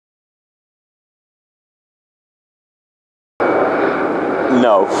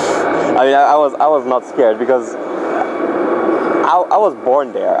No, I mean I was not scared because I was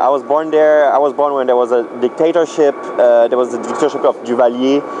born there. I was born there. I was born when there was a dictatorship. There was the dictatorship of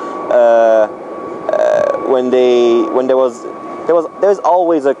Duvalier. There's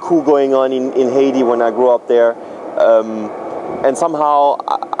always a coup going on in Haiti when I grew up there, and somehow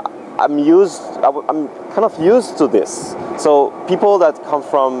I'm kind of used to this. So people that come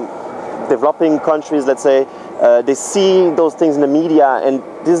from developing countries, let's say, they see those things in the media, and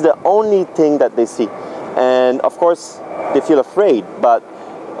this is the only thing that they see. And of course, they feel afraid. But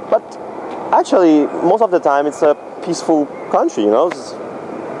actually, most of the time, it's a peaceful country. You know,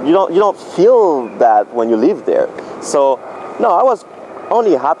 you don't feel that when you live there. So no, I was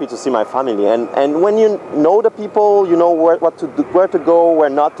only happy to see my family. And when you know the people, you know where to go, where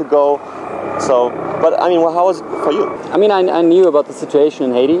not to go. So, but I mean, well, how was it for you? I mean, I knew about the situation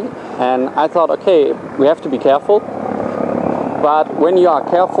in Haiti, and I thought, okay, we have to be careful. But when you are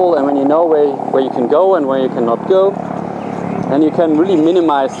careful and when you know where you can go and where you cannot go, then you can really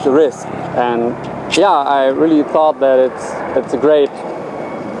minimize the risk. And yeah, I really thought that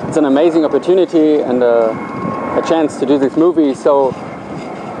it's an amazing opportunity and a chance to do this movie. So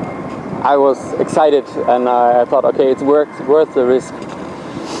I was excited, and I thought, okay, it's worth the risk.